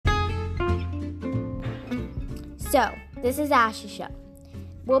So, this is Ash's show.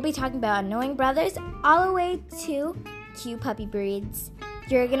 We'll be talking about annoying brothers all the way to cute puppy breeds.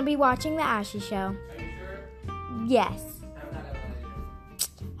 You're going to be watching the Ashy show. Are you sure? Yes. I'm not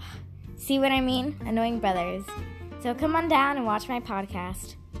gonna See what I mean? Annoying brothers. So come on down and watch my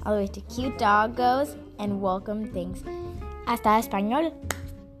podcast. All the way to cute doggos and welcome things. Hasta español.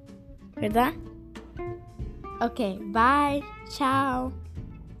 ¿Verdad? Okay, bye. Ciao.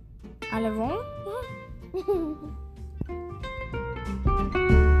 Au revoir.